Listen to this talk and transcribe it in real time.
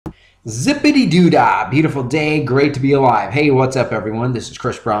Zippity doo dah, beautiful day, great to be alive. Hey, what's up everyone? This is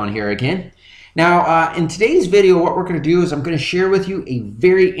Chris Brown here again. Now, in today's video, what we're going to do is I'm going to share with you a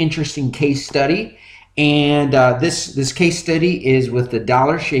very interesting case study. And this case study is with the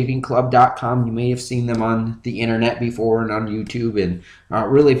dollarshavingclub.com. You may have seen them on the internet before and on YouTube, and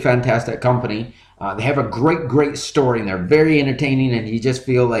really fantastic company. They have a great story, and they're very entertaining, and you just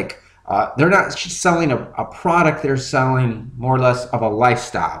feel like they're not selling a product, they're selling more or less of a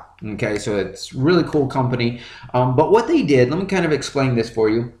lifestyle. Okay, so it's really cool company. But what they did, let me kind of explain this for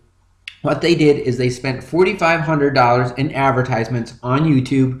you. What they did is they spent $4,500 in advertisements on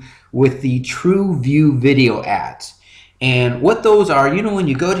YouTube with the TrueView video ads. And what those are, you know, when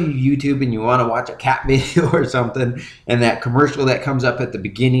you go to YouTube and you want to watch a cat video or something, and that commercial that comes up at the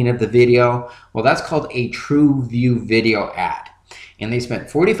beginning of the video, well, that's called a TrueView video ad. And they spent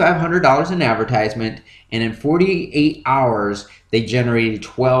 $4,500 in advertisement, and in 48 hours, they generated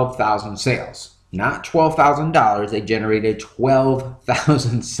 12,000 sales. Not $12,000, they generated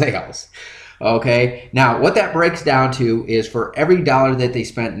 12,000 sales. Okay, now what that breaks down to is for every dollar that they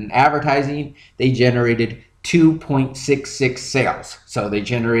spent in advertising, they generated 2.66 sales. So they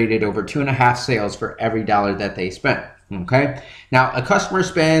generated over 2.5 sales for every dollar that they spent. Okay, now a customer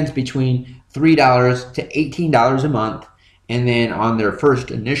spends between $3 to $18 a month. And then on their first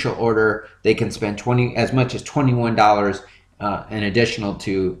initial order, they can spend as much as $21 in additional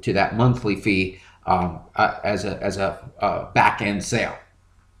to that monthly fee as a back-end sale.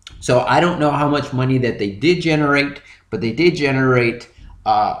 So I don't know how much money that they did generate, but they did generate,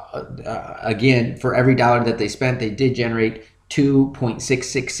 again, for every dollar that they spent, they did generate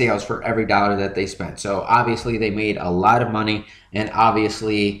 2.66 sales for every dollar that they spent. So obviously they made a lot of money, and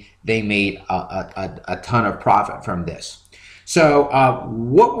obviously they made a ton of profit from this. So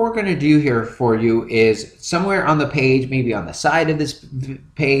what we're going to do here for you is somewhere on the page, maybe on the side of this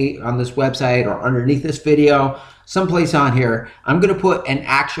page, on this website, or underneath this video, someplace on here, I'm going to put an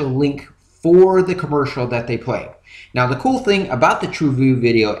actual link for the commercial that they played. Now, the cool thing about the TrueView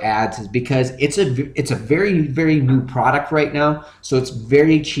video ads is because it's a very new product right now, so it's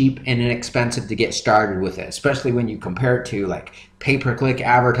very cheap and inexpensive to get started with it, especially when you compare it to like pay-per-click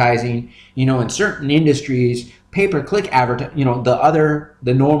advertising. You know, in certain industries, pay-per-click advertising, you know,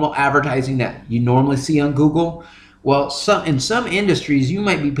 the normal advertising that you normally see on Google. Well, in some industries, you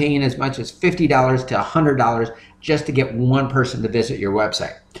might be paying as much as $50 to $100 just to get one person to visit your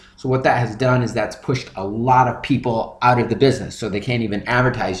website. So what that has done is that's pushed a lot of people out of the business, so they can't even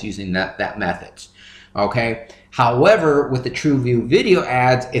advertise using that methods. Okay. However, with the TrueView video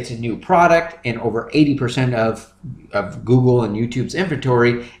ads, it's a new product, and over 80% of Google and YouTube's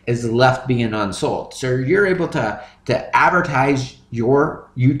inventory is left being unsold. So you're able to advertise your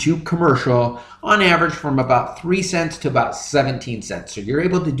YouTube commercial on average from about 3 cents to about 17 cents. So you're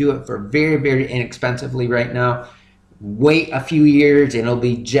able to do it for very inexpensively right now. Wait a few years and it'll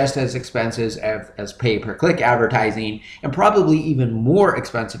be just as expensive as pay-per-click advertising, and probably even more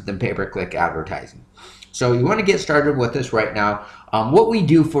expensive than pay-per-click advertising. So you want to get started with this right now. What we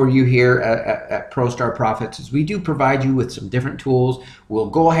do for you here at ProStar Profits is we do provide you with some different tools. We'll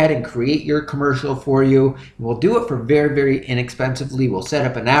go ahead and create your commercial for you. We'll do it for very inexpensively. We'll set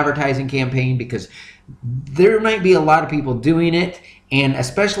up an advertising campaign because there might be a lot of people doing it, and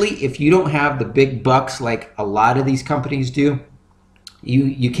especially if you don't have the big bucks like a lot of these companies do,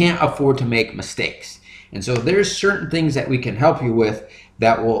 you can't afford to make mistakes. And so there's certain things that we can help you with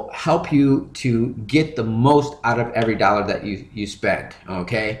that will help you to get the most out of every dollar that you spend,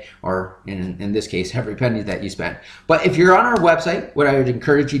 okay? Or in this case, every penny that you spend. But if you're on our website, what I would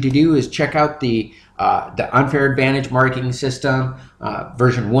encourage you to do is check out the Unfair Advantage Marketing System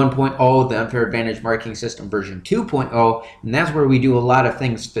version 1.0, the Unfair Advantage Marketing System version 2.0, and that's where we do a lot of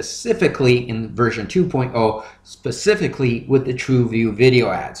things specifically in version 2.0, specifically with the TrueView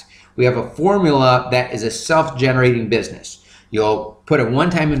video ads. We have a formula that is a self-generating business. You'll put a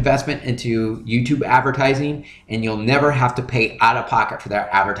one-time investment into YouTube advertising, and you'll never have to pay out of pocket for that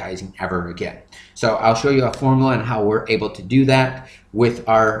advertising ever again. So I'll show you a formula and how we're able to do that with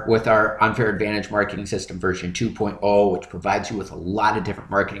our Unfair Advantage Marketing System version 2.0, which provides you with a lot of different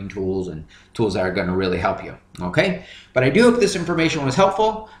marketing tools and tools that are going to really help you. Okay, but I do hope this information was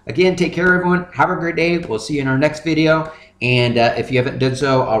helpful. Again, take care, everyone. Have a great day. We'll see you in our next video. And if you haven't done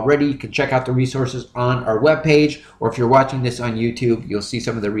so already, you can check out the resources on our webpage, or if you're watching this on YouTube, you'll see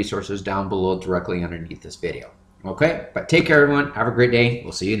some of the resources down below directly underneath this video. Okay, but take care, everyone. Have a great day.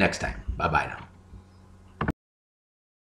 We'll see you next time. Bye-bye now.